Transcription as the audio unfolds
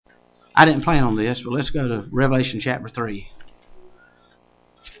I didn't plan on this, but let's go to Revelation chapter 3.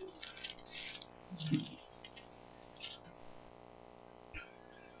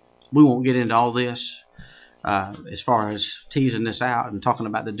 We won't get into all this as far as teasing this out and talking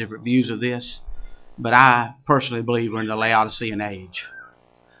about the different views of this. But I personally believe we're in the Laodicean age.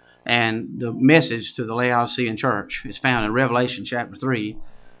 And the message to the Laodicean church is found in Revelation chapter 3,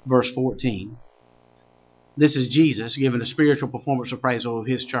 verse 14. This is Jesus giving a spiritual performance appraisal of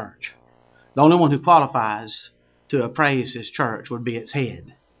his church. The only one who qualifies to appraise his church would be its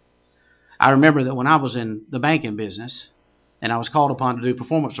head. I remember that when I was in the banking business and I was called upon to do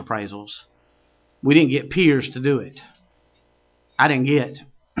performance appraisals, we didn't get peers to do it. I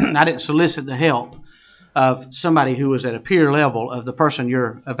didn't solicit the help of somebody who was at a peer level of the person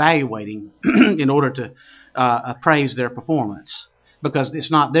you're evaluating in order to appraise their performance, because it's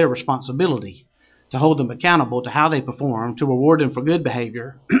not their responsibility to hold them accountable to how they perform, to reward them for good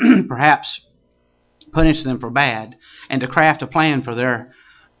behavior, perhaps punish them for bad, and to craft a plan for their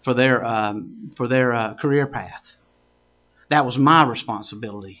career path. That was my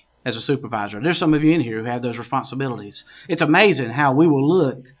responsibility as a supervisor. There's some of you in here who have those responsibilities. It's amazing how we will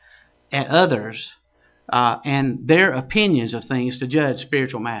look at others and their opinions of things to judge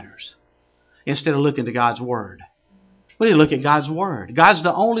spiritual matters instead of looking to God's Word. We need to look at God's Word. God's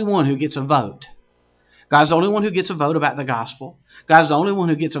the only one who gets a vote. God's the only one who gets a vote about the gospel. God's the only one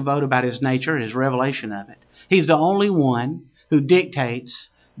who gets a vote about His nature and His revelation of it. He's the only one who dictates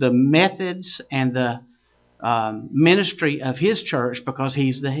the methods and the ministry of His church because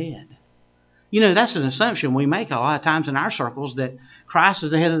He's the head. You know, that's an assumption we make a lot of times in our circles, that Christ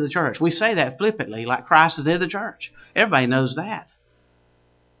is the head of the church. We say that flippantly, like Christ is the head of the church. Everybody knows that.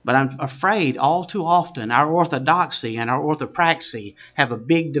 But I'm afraid all too often our orthodoxy and our orthopraxy have a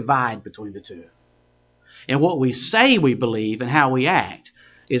big divide between the two. And what we say we believe and how we act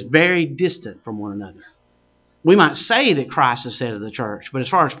is very distant from one another. We might say that Christ is the head of the church, but as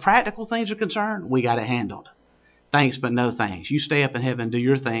far as practical things are concerned, we got it handled. Thanks, but no thanks. You stay up in heaven, do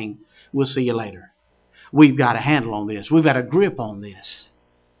your thing. We'll see you later. We've got a handle on this. We've got a grip on this.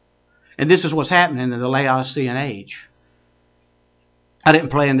 And this is what's happening in the Laodicean age. I didn't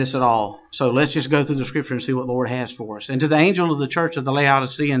plan this at all. So let's just go through the scripture and see what the Lord has for us. And to the angel of the church of the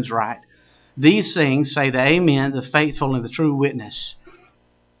Laodiceans write, these things say the Amen, the faithful and the true witness,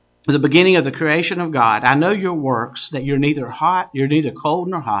 the beginning of the creation of God. I know your works, that you're neither cold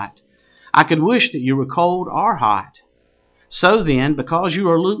nor hot. I could wish that you were cold or hot. So then, because you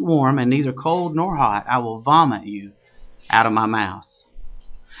are lukewarm and neither cold nor hot, I will vomit you out of my mouth.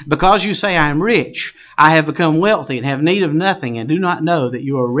 Because you say, I am rich, I have become wealthy and have need of nothing, and do not know that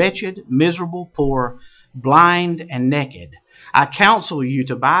you are wretched, miserable, poor, blind, and naked. I counsel you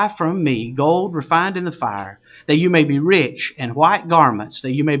to buy from me gold refined in the fire, that you may be rich, and white garments,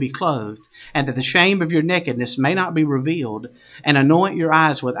 that you may be clothed, and that the shame of your nakedness may not be revealed, and anoint your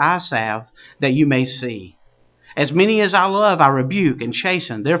eyes with eye salve, that you may see. As many as I love, I rebuke and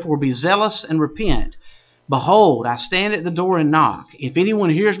chasten. Therefore be zealous and repent. Behold, I stand at the door and knock. If anyone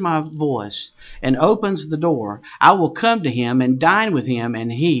hears my voice and opens the door, I will come to him and dine with him,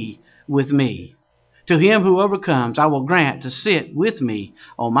 and he with me. To him who overcomes, I will grant to sit with me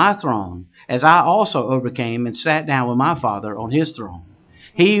on my throne, as I also overcame and sat down with my Father on his throne.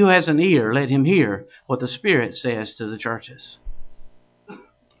 He who has an ear, let him hear what the Spirit says to the churches.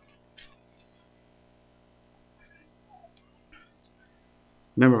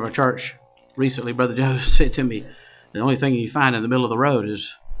 Member of our church recently, Brother Joe, said to me, the only thing you find in the middle of the road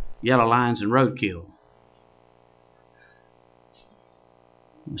is yellow lines and roadkill.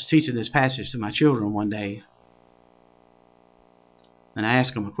 I was teaching this passage to my children one day, and I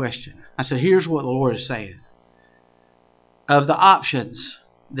asked them a question. I said, here's what the Lord is saying. Of the options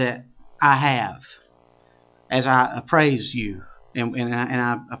that I have as I appraise you, and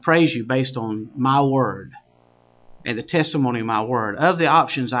I appraise you based on my word, and the testimony of my word, of the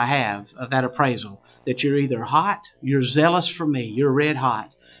options I have of that appraisal, that you're either hot, you're zealous for me, you're red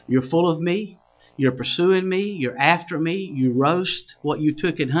hot, you're full of me, you're pursuing me, you're after me, you roast what you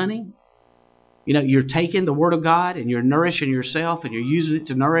took in honey. You know, you're taking the word of God and you're nourishing yourself and you're using it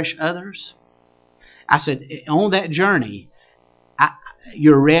to nourish others. I said, on that journey,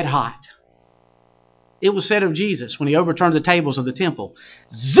 you're red hot. It was said of Jesus when he overturned the tables of the temple,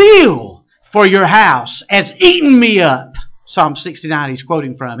 zeal for your house has eaten me up. Psalm 69 he's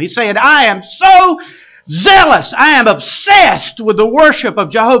quoting from. He said, I am so zealous. I am obsessed with the worship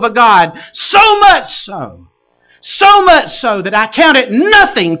of Jehovah God. So much so that I count it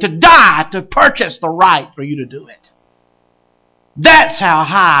nothing to die to purchase the right for you to do it. That's how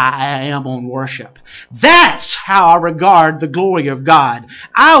high I am on worship. That's how I regard the glory of God.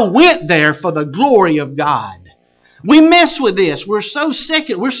 I went there for the glory of God. We mess with this. We're so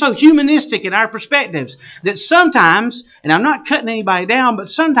secular. We're so humanistic in our perspectives that sometimes, and I'm not cutting anybody down, but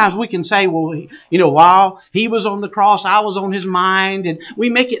sometimes we can say, well, while He was on the cross, I was on His mind, and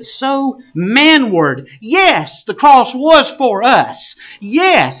we make it so manward. Yes, the cross was for us.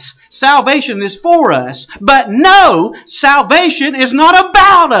 Yes, salvation is for us. But no, salvation is not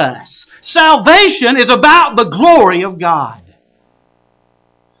about us. Salvation is about the glory of God.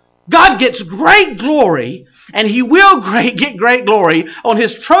 God gets great glory, and He will get great glory on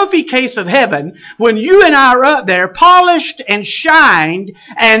His trophy case of heaven when you and I are up there polished and shined,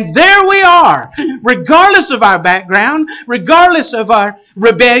 and there we are, regardless of our background, regardless of our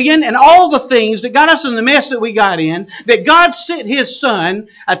rebellion and all the things that got us in the mess that we got in, that God sent His Son,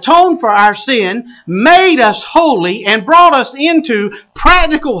 atoned for our sin, made us holy, and brought us into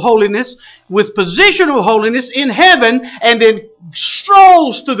practical holiness with positional holiness in heaven, and then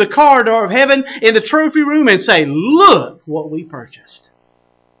strolls through the corridor of heaven in the trophy room and say, look what we purchased.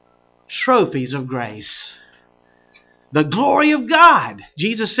 Trophies of grace. The glory of God.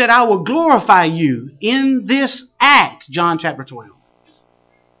 Jesus said, I will glorify you in this act. John chapter 12.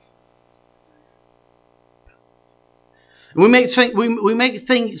 We make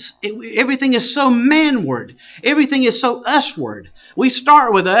things, everything is so manward. Everything is so usward. We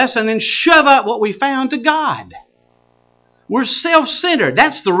start with us and then shove up what we found to God. We're self-centered.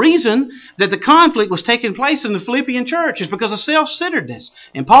 That's the reason that the conflict was taking place in the Philippian church, is because of self-centeredness.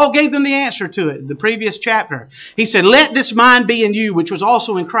 And Paul gave them the answer to it in the previous chapter. He said, let this mind be in you, which was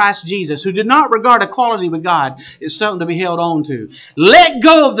also in Christ Jesus, who did not regard equality with God as something to be held on to. Let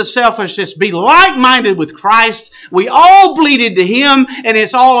go of the selfishness. Be like-minded with Christ. We all bleeded to Him, and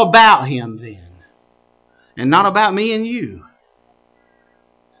it's all about Him then. And not about me and you.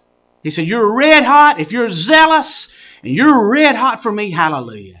 He said, you're red hot. If you're zealous, and you're red hot for me,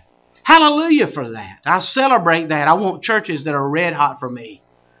 hallelujah. Hallelujah for that. I celebrate that. I want churches that are red hot for me.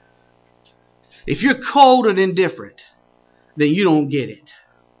 If you're cold and indifferent, then you don't get it.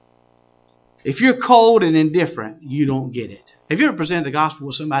 If you're cold and indifferent, you don't get it. Have you ever presented the gospel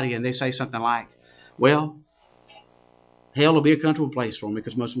with somebody and they say something like, well, hell will be a comfortable place for me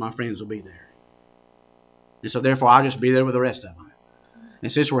because most of my friends will be there. And so therefore I'll just be there with the rest of them.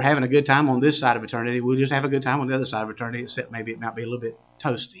 And since we're having a good time on this side of eternity, we'll just have a good time on the other side of eternity, except maybe it might be a little bit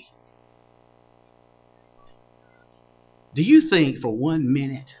toasty. Do you think for 1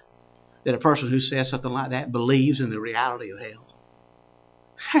 minute that a person who says something like that believes in the reality of hell?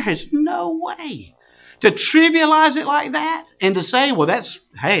 There's no way. To trivialize it like that and to say, well, that's,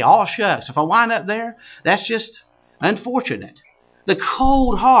 hey, all shucks. If I wind up there, that's just unfortunate. The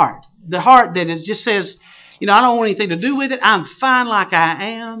cold heart, the heart that just says, I don't want anything to do with it. I'm fine like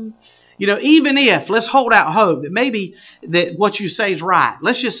I am. Even if, let's hold out hope that maybe that what you say is right.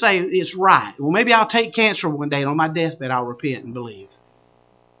 Let's just say it's right. Well, maybe I'll take cancer one day and on my deathbed I'll repent and believe.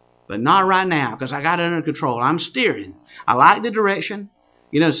 But not right now because I got it under control. I'm steering. I like the direction.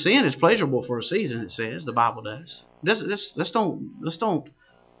 Sin is pleasurable for a season, it says. The Bible does. Let's don't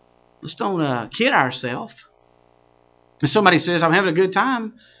kid ourselves. If somebody says, I'm having a good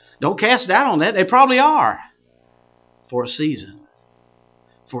time, don't cast doubt on that. They probably are. For a season.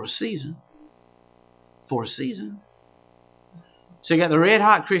 For a season. For a season. So you got the red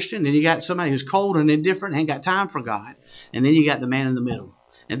hot Christian, then you got somebody who's cold and indifferent, ain't got time for God. And then you got the man in the middle.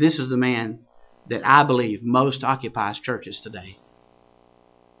 And this is the man that I believe most occupies churches today.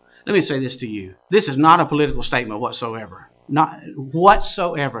 Let me say this to you. This is not a political statement whatsoever. Not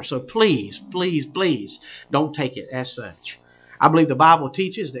whatsoever. So please, please, please don't take it as such. I believe the Bible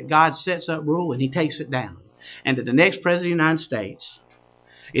teaches that God sets up rule and He takes it down. And that the next President of the United States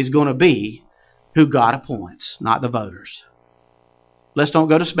is going to be who God appoints, not the voters. Let's don't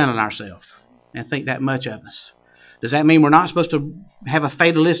go to spending ourselves and think that much of us. Does that mean we're not supposed to have a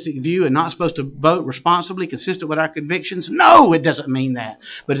fatalistic view and not supposed to vote responsibly, consistent with our convictions? No, it doesn't mean that.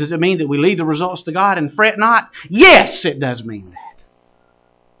 But does it mean that we leave the results to God and fret not? Yes, it does mean that.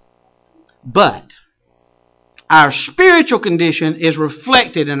 But our spiritual condition is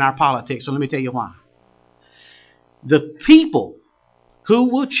reflected in our politics. So let me tell you why. The people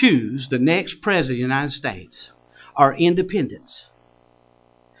who will choose the next president of the United States are independents.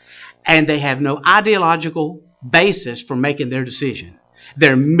 And they have no ideological basis for making their decision.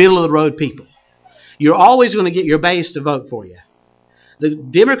 They're middle-of-the-road people. You're always going to get your base to vote for you. The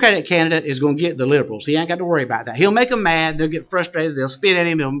Democratic candidate is going to get the liberals. He ain't got to worry about that. He'll make them mad. They'll get frustrated. They'll spit at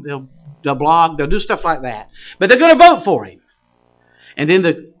him. They'll blog. They'll do stuff like that. But they're going to vote for him. And then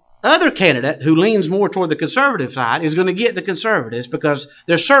the other candidate who leans more toward the conservative side is going to get the conservatives because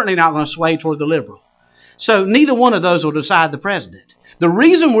they're certainly not going to sway toward the liberal. So neither one of those will decide the president. The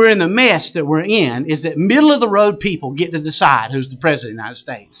reason we're in the mess that we're in is that middle-of-the-road people get to decide who's the president of the United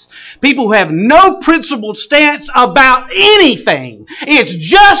States. People who have no principled stance about anything. It's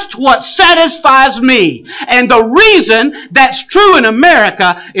just what satisfies me. And the reason that's true in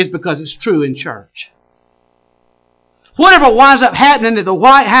America is because it's true in church. Whatever winds up happening at the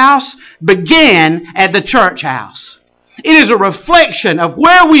White House began at the church house. It is a reflection of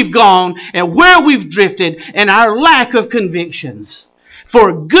where we've gone and where we've drifted and our lack of convictions.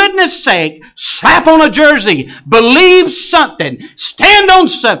 For goodness sake, slap on a jersey, believe something, stand on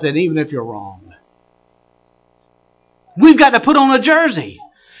something, even if you're wrong. We've got to put on a jersey.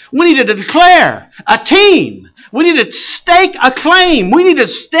 We need to declare a team. We need to stake a claim. We need to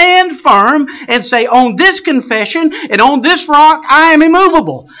stand firm and say, on this confession and on this rock, I am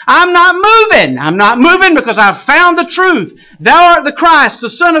immovable. I'm not moving. I'm not moving because I've found the truth. Thou art the Christ, the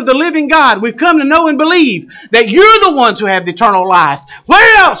Son of the living God. We've come to know and believe that you're the ones who have the eternal life.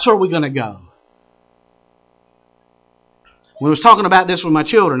 Where else are we going to go? When I was talking about this with my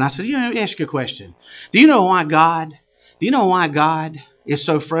children, I said, let me ask you a question. Do you know why God is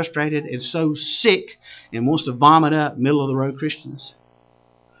so frustrated and so sick and wants to vomit up middle-of-the-road Christians?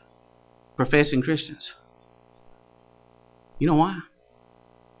 Professing Christians. You know why?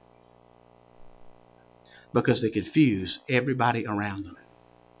 Because they confuse everybody around them.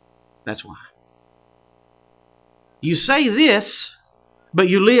 That's why. You say this, but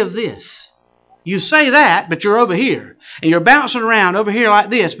you live this. You say that, but you're over here. And you're bouncing around over here like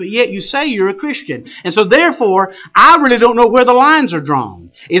this, but yet you say you're a Christian. And so therefore, I really don't know where the lines are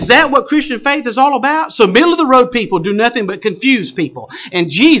drawn. Is that what Christian faith is all about? So middle-of-the-road people do nothing but confuse people. And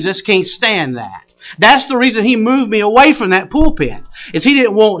Jesus can't stand that. That's the reason He moved me away from that pulpit. Is He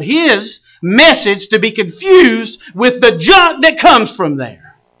didn't want His message to be confused with the junk that comes from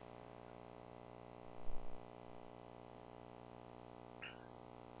there.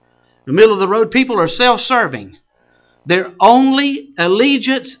 The middle-of-the-road people are self-serving. Their only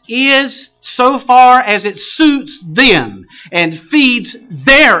allegiance is so far as it suits them and feeds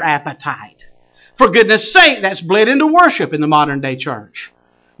their appetite. For goodness sake, that's bled into worship in the modern day church.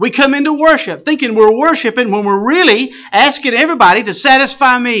 We come into worship thinking we're worshiping when we're really asking everybody to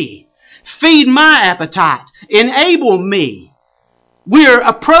satisfy me, feed my appetite, enable me. We're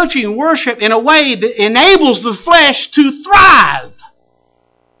approaching worship in a way that enables the flesh to thrive.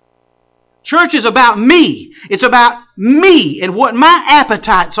 Church is about me. It's about me and what my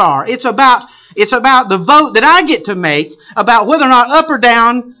appetites are. It's about the vote that I get to make about whether or not up or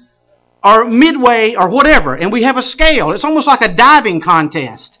down or midway or whatever. And we have a scale. It's almost like a diving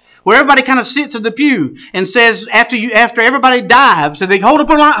contest where everybody kind of sits in the pew and says after everybody dives, and they hold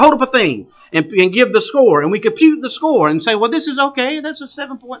up a thing and give the score, and we compute the score and say, well, this is okay, that's a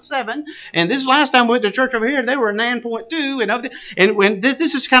 7.7, and this last time we went to church over here, they were a 9.2, and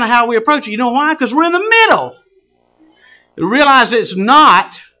this is kind of how we approach it. You know why? Because we're in the middle. Realize it's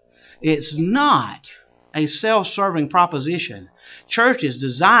not a self-serving proposition. Church is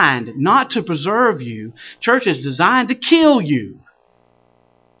designed not to preserve you. Church is designed to kill you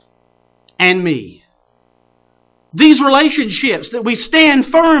and me. These relationships that we stand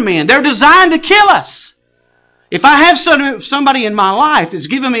firm in, they're designed to kill us. If I have somebody in my life that's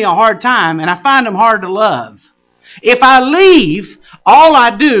giving me a hard time and I find them hard to love, if I leave, all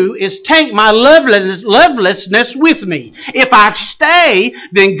I do is take my lovelessness with me. If I stay,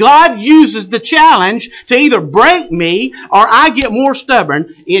 then God uses the challenge to either break me or I get more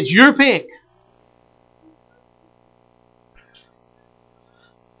stubborn. It's your pick.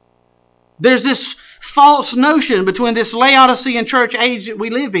 There's this false notion between this Laodicean church age that we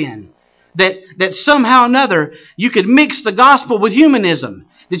live in that somehow or another you could mix the gospel with humanism,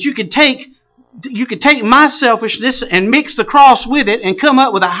 that you could take my selfishness and mix the cross with it and come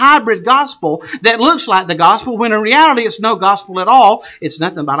up with a hybrid gospel that looks like the gospel when in reality it's no gospel at all. It's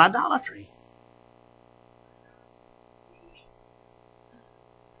nothing but idolatry.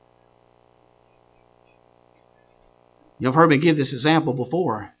 You've heard me give this example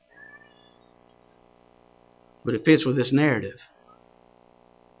before, but it fits with this narrative.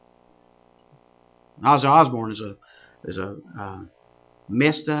 Ozzy Osbourne is a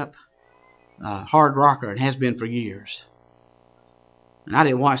messed up hard rocker and has been for years. And I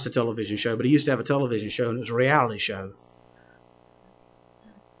didn't watch the television show, but he used to have a television show, and it was a reality show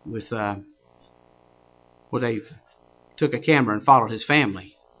with where they took a camera and followed his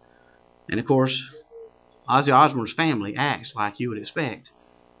family. And of course, Ozzy Osbourne's family acts like you would expect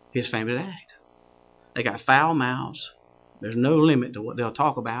his family to act. They got foul mouths, There's no limit to what they'll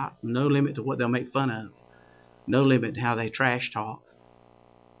talk about, no limit to what they'll make fun of, no limit to how they trash talk.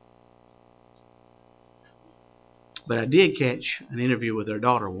 But I did catch an interview with their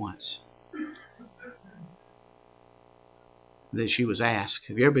daughter once. Then she was asked,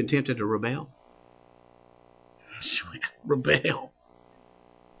 have you ever been tempted to rebel? She went, rebel?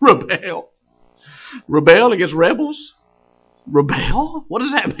 Rebel? Rebel against rebels? Rebel? What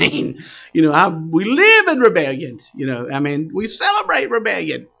does that mean? We live in rebellion. We celebrate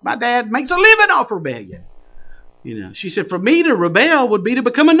rebellion. My dad makes a living off rebellion. She said, for me to rebel would be to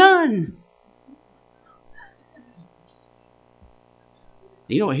become a nun.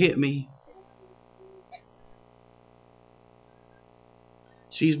 You know what hit me?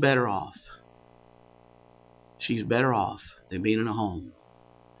 She's better off. She's better off than being in a home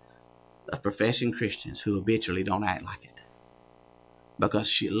of professing Christians who habitually don't act like it.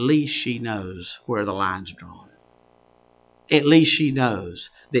 Because at least she knows where the line's drawn. At least she knows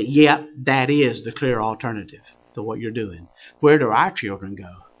that, yep, that is the clear alternative to what you're doing. Where do our children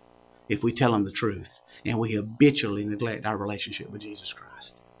go if we tell them the truth and we habitually neglect our relationship with Jesus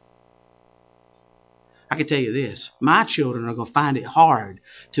Christ? I can tell you this, my children are going to find it hard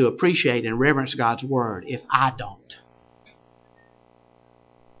to appreciate and reverence God's Word if I don't.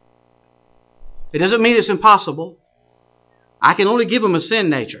 It doesn't mean it's impossible. I can only give them a sin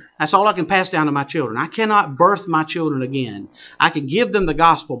nature. That's all I can pass down to my children. I cannot birth my children again. I can give them the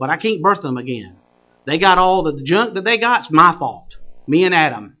gospel, but I can't birth them again. They got all the junk that they got. It's my fault. Me and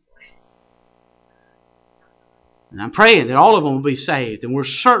Adam. And I'm praying that all of them will be saved. And we're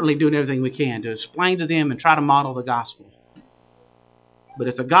certainly doing everything we can to explain to them and try to model the gospel. But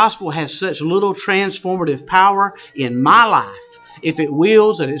if the gospel has such little transformative power in my life, if it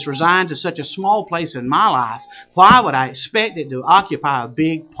wills and it's resigned to such a small place in my life, why would I expect it to occupy a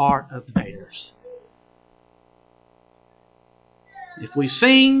big part of theirs? If we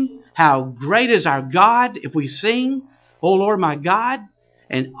sing, how great is our God, if we sing, O Lord my God,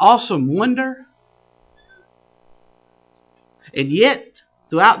 an awesome wonder, and yet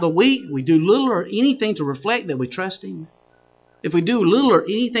throughout the week we do little or anything to reflect that we trust Him, if we do little or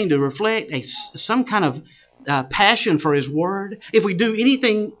anything to reflect some kind of passion for His Word, if we do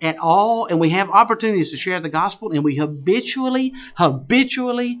anything at all and we have opportunities to share the gospel and we habitually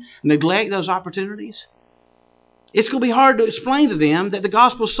neglect those opportunities, it's going to be hard to explain to them that the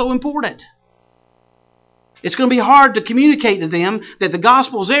gospel is so important. It's going to be hard to communicate to them that the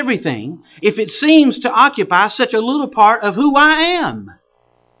gospel is everything if it seems to occupy such a little part of who I am.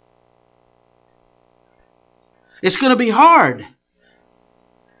 It's going to be hard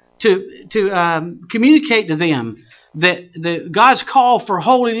to communicate to them that God's call for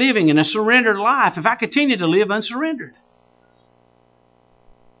holy living and a surrendered life if I continue to live unsurrendered.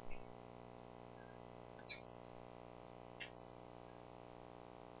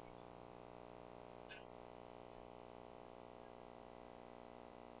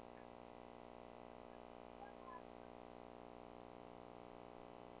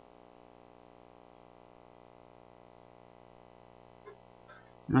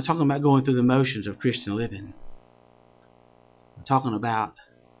 I'm not talking about going through the motions of Christian living. I'm talking about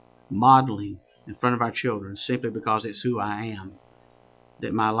modeling in front of our children simply because it's who I am.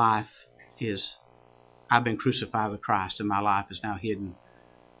 That my life is, I've been crucified with Christ and my life is now hidden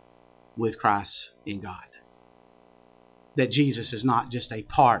with Christ in God. That Jesus is not just a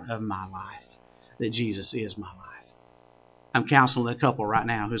part of my life. That Jesus is my life. I'm counseling a couple right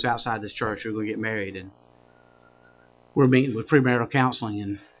now who's outside this church who are going to get married, and we're meeting with premarital counseling,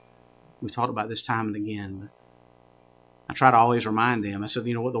 and we talked about this time and again. I try to always remind them. I said,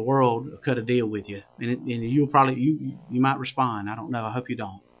 you know what, the world will cut a deal with you, and you'll probably you might respond. I don't know. I hope you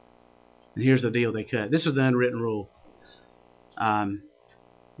don't. And here's the deal they cut. This is the unwritten rule.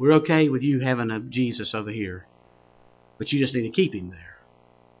 We're okay with you having a Jesus over here, but you just need to keep him there.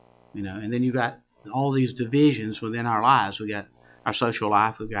 And then you got all these divisions within our lives. We got our social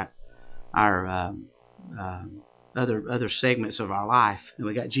life. We've got our other segments of our life, and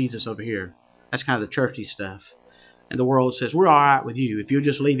we got Jesus over here. That's kind of the churchy stuff. And the world says, we're all right with you if you'll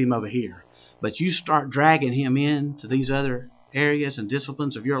just leave him over here. But you start dragging him into these other areas and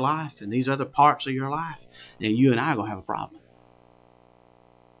disciplines of your life and these other parts of your life, then you and I are going to have a problem.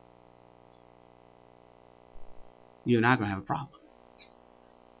 You and I are going to have a problem.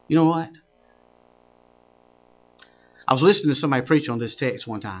 You know what? I was listening to somebody preach on this text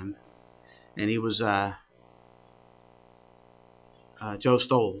one time, and he was Joe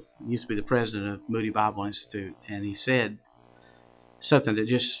Stoll. He used to be the president of Moody Bible Institute, and he said something that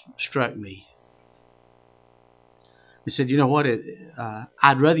just struck me. He said, you know what?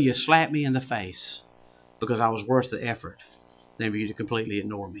 I'd rather you slap me in the face because I was worth the effort than for you to completely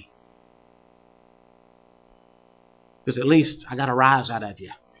ignore me. Because at least I got a rise out of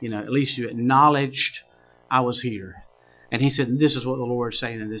you. At least you acknowledged I was here. And he said, this is what the Lord's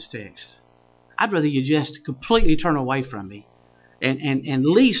saying in this text. I'd rather you just completely turn away from me. And at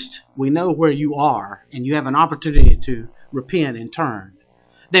least we know where you are, and you have an opportunity to repent and turn,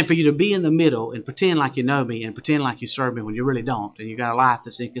 than for you to be in the middle and pretend like you know me and pretend like you serve me when you really don't, and you got a life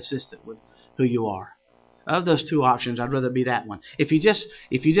that's inconsistent with who you are. Of those two options, I'd rather be that one. If you just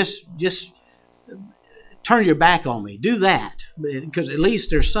turn your back on me, do that, because at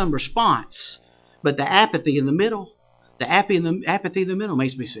least there's some response. But the apathy in the middle,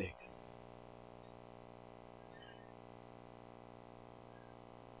 makes me sick.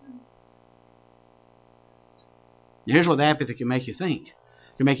 Here's what the apathy can make you think.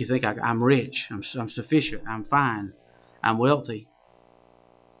 It can make you think I'm rich, I'm sufficient, I'm fine, I'm wealthy.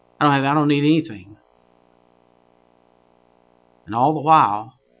 I don't need anything. And all the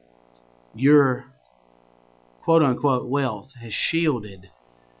while, your quote unquote wealth has shielded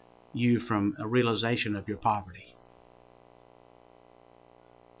you from a realization of your poverty.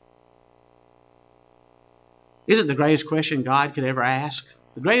 Isn't the greatest question God could ever ask?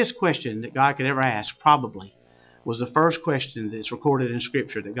 The greatest question that God could ever ask probably was the first question that's recorded in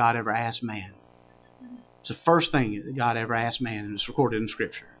Scripture that God ever asked man. It's the first thing that God ever asked man, and it's recorded in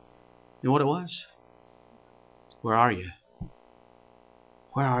Scripture. You know what it was? Where are you?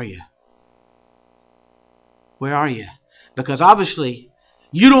 Where are you? Where are you? Because obviously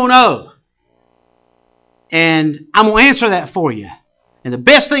you don't know. And I'm going to answer that for you. And the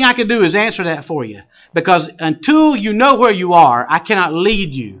best thing I can do is answer that for you. Because until you know where you are, I cannot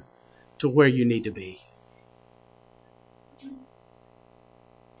lead you to where you need to be.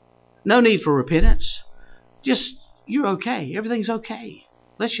 No need for repentance. Just, you're okay. Everything's okay.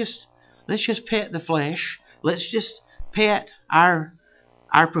 Let's just pet the flesh. Let's just pet our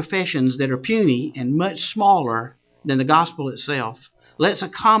professions that are puny and much smaller than the gospel itself. Let's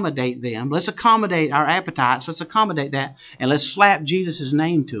accommodate them. Let's accommodate our appetites. Let's accommodate that, and let's slap Jesus'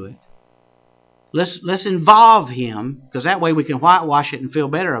 name to it. Let's involve Him, because that way we can whitewash it and feel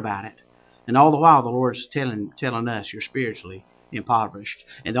better about it. And all the while, the Lord's telling us you're spiritually impoverished.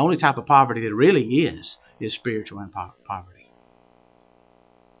 And the only type of poverty that really is spiritual poverty.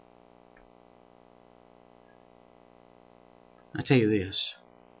 I tell you this.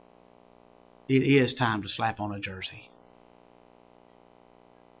 It is time to slap on a jersey.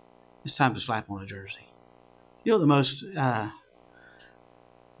 It's time to slap on a jersey. You know what the most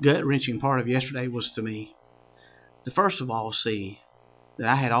gut-wrenching part of yesterday was to me? To first of all see that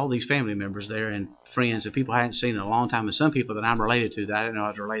I had all these family members there and friends and people I hadn't seen in a long time, and some people that I'm related to that I didn't know I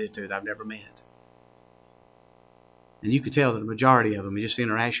was related to that I've never met. And you could tell that the majority of them, just the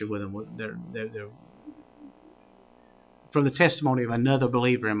interaction with them, they're from the testimony of another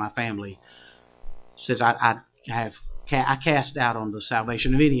believer in my family, says I cast doubt on the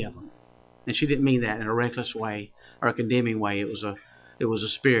salvation of any of them. And she didn't mean that in a reckless way or a condemning way. It was a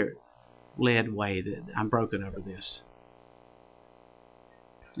spirit-led way that I'm broken over this.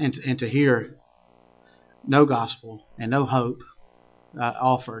 And to hear no gospel and no hope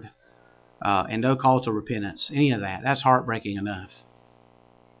offered and no call to repentance, any of that's heartbreaking enough.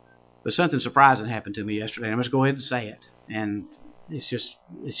 But something surprising happened to me yesterday. I'm just go ahead and say it, and it's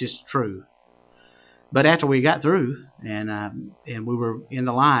just true. But after we got through and we were in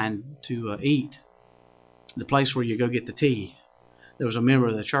the line to eat, the place where you go get the tea, there was a member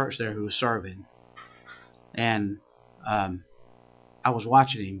of the church there who was serving, and I was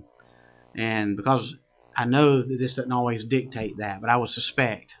watching him, and because I know that this doesn't always dictate that, but I would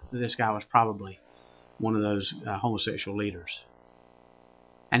suspect that this guy was probably one of those homosexual leaders.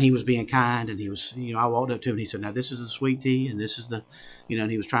 And he was being kind, and he was, I walked up to him and he said, now this is the sweet tea, and this is the,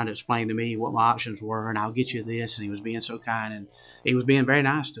 and he was trying to explain to me what my options were, and I'll get you this, and he was being so kind, and he was being very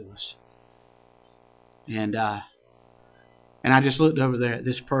nice to us. And I just looked over there at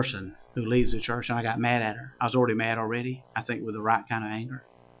this person who leads the church, and I got mad at her. I was already mad already, I think with the right kind of anger.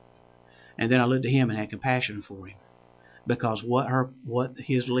 And then I looked at him and had compassion for him, because what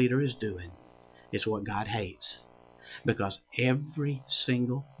his leader is doing is what God hates. Because every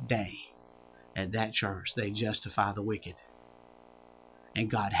single day at that church they justify the wicked.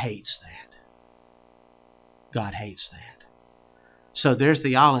 And God hates that. God hates that. So their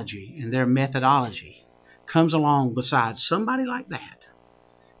theology and their methodology comes along beside somebody like that,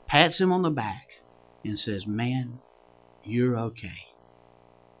 pats him on the back, and says, man, you're okay.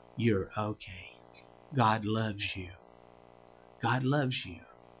 You're okay. God loves you. God loves you.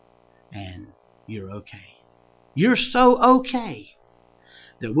 And you're okay. You're so okay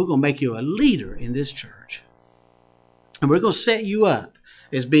that we're going to make you a leader in this church. And we're going to set you up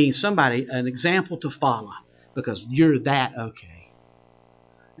as being somebody, an example to follow, because you're that okay.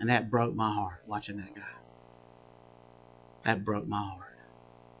 And that broke my heart, watching that guy. That broke my heart.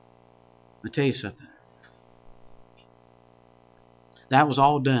 Let me tell you something. That was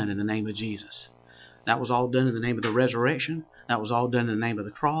all done in the name of Jesus. That was all done in the name of the resurrection. That was all done in the name of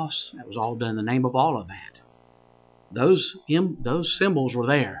the cross. That was all done in the name of all of that. Those symbols were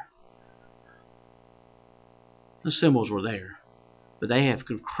there. The symbols were there. But they have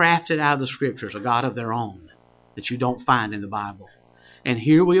crafted out of the Scriptures a God of their own that you don't find in the Bible. And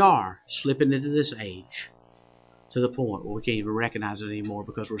here we are, slipping into this age to the point where we can't even recognize it anymore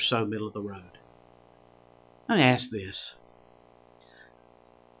because we're so middle of the road. Let me ask this.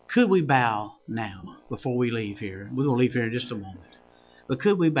 Could we bow now before we leave here? We're going to leave here in just a moment. But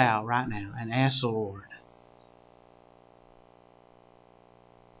could we bow right now and ask the Lord,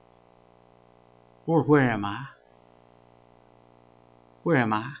 Lord, where am I? Where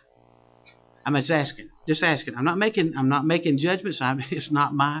am I? I'm just asking. I'm not making judgments. It's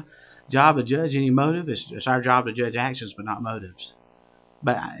not my job to judge any motive. It's our job to judge actions, but not motives.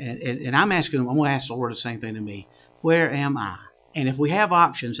 But I'm going to ask the Lord the same thing to me. Where am I? And if we have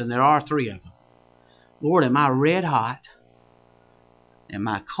options, and there are 3 of them, Lord, am I red hot? Am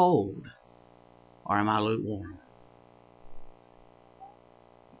I cold? Or am I lukewarm?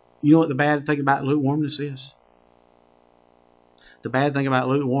 You know what the bad thing about lukewarmness is? The bad thing about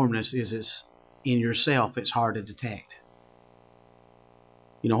lukewarmness is it's in yourself, it's hard to detect.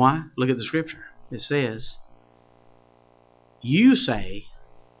 You know why? Look at the Scripture. It says, you say,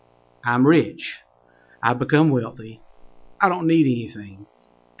 I'm rich. I've become wealthy. I don't need anything.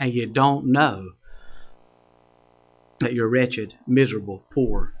 And you don't know that you're wretched, miserable,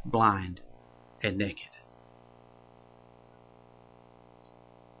 poor, blind, and naked.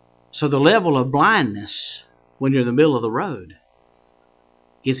 So the level of blindness when you're in the middle of the road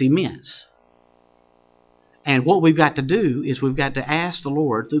is immense. And what we've got to do is we've got to ask the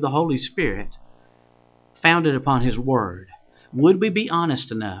Lord through the Holy Spirit, founded upon His Word, would we be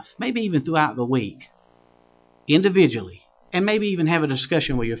honest enough, maybe even throughout the week, individually, and maybe even have a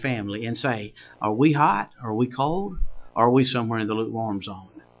discussion with your family and say, are we hot? Are we cold? Or are we somewhere in the lukewarm zone?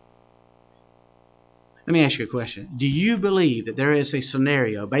 Let me ask you a question. Do you believe that there is a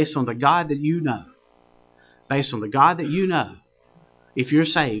scenario based on the God that you know, if you're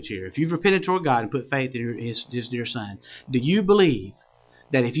saved here, if you've repented toward God and put faith in His dear Son, do you believe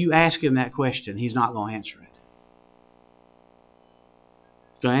that if you ask Him that question, He's not going to answer it?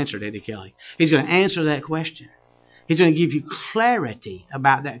 He's going to answer it, Eddie Kelly. He's going to answer that question. He's going to give you clarity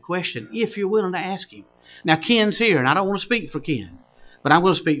about that question if you're willing to ask Him. Now, Ken's here, and I don't want to speak for Ken, but I'm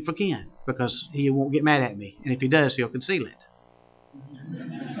going to speak for Ken because he won't get mad at me. And if he does, he'll conceal it.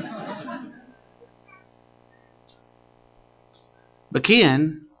 But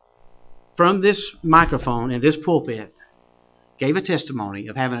Ken, from this microphone and this pulpit, gave a testimony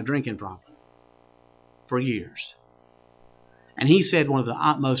of having a drinking problem for years. And he said one of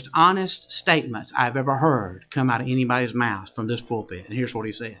the most honest statements I've ever heard come out of anybody's mouth from this pulpit. And here's what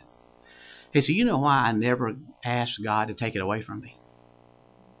he said. He said, you know why I never asked God to take it away from me?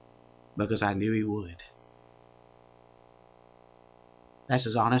 Because I knew He would. That's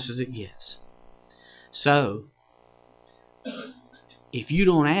as honest as it gets. So, if you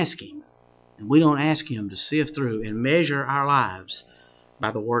don't ask Him, and we don't ask Him to sift through and measure our lives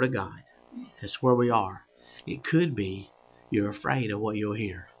by the Word of God, that's where we are. It could be you're afraid of what you'll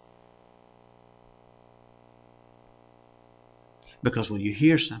hear. Because when you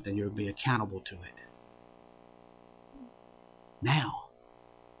hear something, you'll be accountable to it. Now,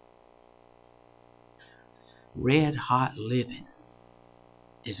 red hot living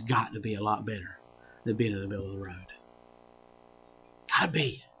has got to be a lot better than being in the middle of the road. Gotta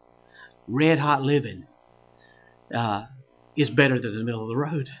be. Red hot living is better than the middle of the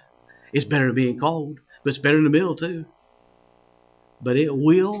road. It's better than being cold, but it's better in the middle too. But it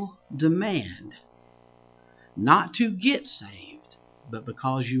will demand not to get saved, but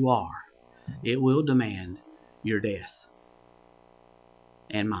because you are, it will demand your death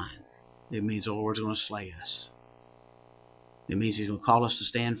and mine. It means the Lord's going to slay us. It means He's going to call us to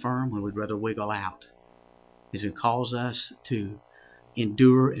stand firm when we'd rather wiggle out. He's going to cause us to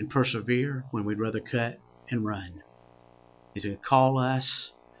endure and persevere when we'd rather cut and run. He's going to call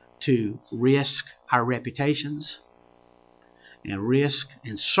us to risk our reputations and risk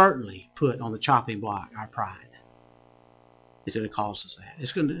and certainly put on the chopping block our pride. It's going to cause us that.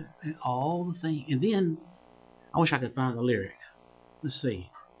 It's going to do all the things. And then, I wish I could find the lyric. Let's see.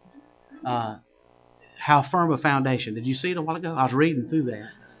 how firm a foundation. Did you see it a while ago? I was reading through that.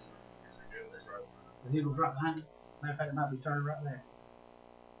 The needle's right behind it. Matter of fact, it might be turned right there.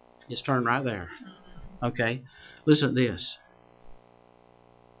 It's turned right there. Okay. Listen to this.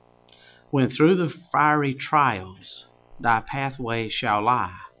 When through the fiery trials thy pathway shall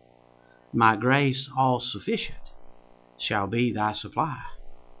lie, my grace all sufficient shall be thy supply.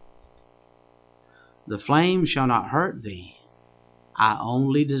 The flame shall not hurt thee. I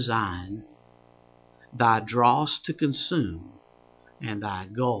only design thy dross to consume and thy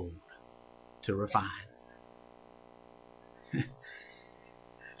gold to refine.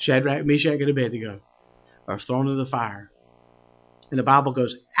 Shadrach, Meshach, and Abednego are thrown into the fire. And the Bible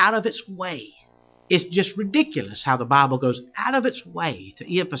goes out of its way. It's just ridiculous how the Bible goes out of its way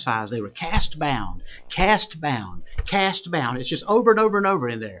to emphasize they were cast bound, cast bound, cast bound. It's just over and over and over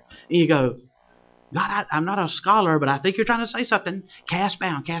in there. And you go, God, I'm not a scholar, but I think you're trying to say something. Cast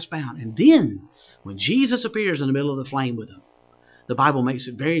bound, cast bound. And then, when Jesus appears in the middle of the flame with them, the Bible makes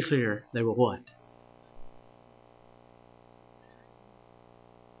it very clear they were what?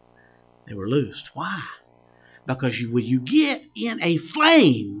 They were loosed. Why? Because when you get in a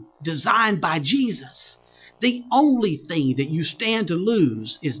flame designed by Jesus, the only thing that you stand to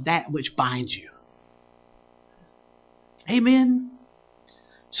lose is that which binds you. Amen?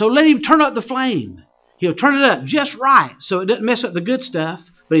 So let him turn up the flame. He'll turn it up just right so it doesn't mess up the good stuff,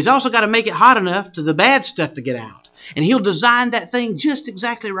 but he's also got to make it hot enough to the bad stuff to get out. And he'll design that thing just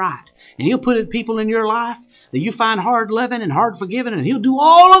exactly right. And he'll put people in your life that you find hard loving and hard forgiving, and he'll do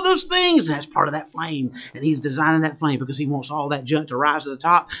all of those things. That's part of that flame. And he's designing that flame because he wants all that junk to rise to the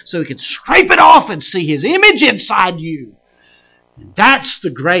top so he can scrape it off and see his image inside you. And that's the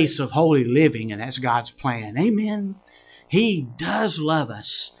grace of holy living, and that's God's plan. Amen. He does love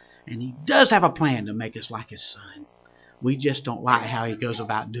us, and he does have a plan to make us like his Son. We just don't like how he goes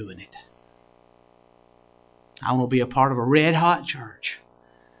about doing it. I want to be a part of a red-hot church.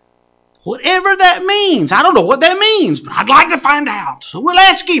 Whatever that means. I don't know what that means, but I'd like to find out. So we'll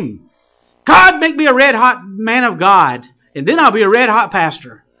ask him. God, make me a red-hot man of God, and then I'll be a red-hot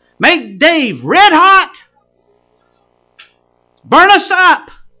pastor. Make Dave red-hot. Burn us up.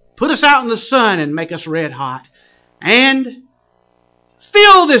 Put us out in the sun and make us red-hot. And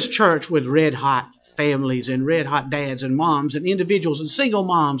fill this church with red-hot families and red-hot dads and moms and individuals and single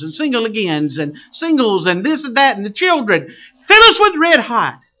moms and single agains and singles and this and that and the children. Fill us with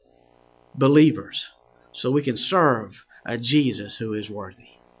red-hot believers so we can serve a Jesus who is worthy.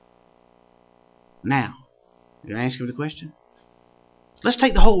 Now, you're going to ask him the question? Let's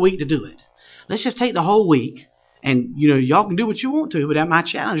take the whole week to do it. Let's just take the whole week, and y'all can do what you want to, but my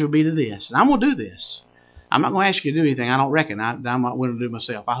challenge will be to this, and I'm going to do this. I'm not going to ask you to do anything I don't reckon I'm not willing to do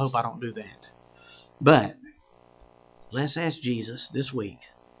myself. I hope I don't do that. But let's ask Jesus this week,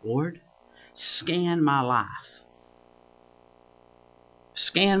 Lord, scan my life.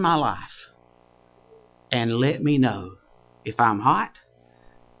 Scan my life and let me know if I'm hot,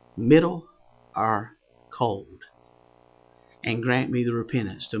 middle, or cold. And grant me the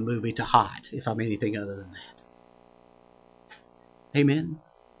repentance to move me to hot if I'm anything other than that. Amen.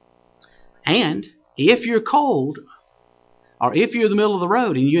 And if you're cold, or if you're in the middle of the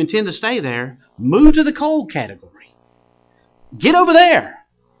road and you intend to stay there, move to the cold category. Get over there.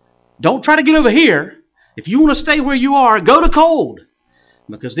 Don't try to get over here. If you want to stay where you are, go to cold.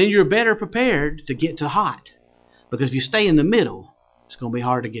 Because then you're better prepared to get to hot. Because if you stay in the middle, it's going to be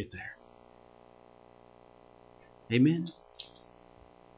hard to get there. Amen.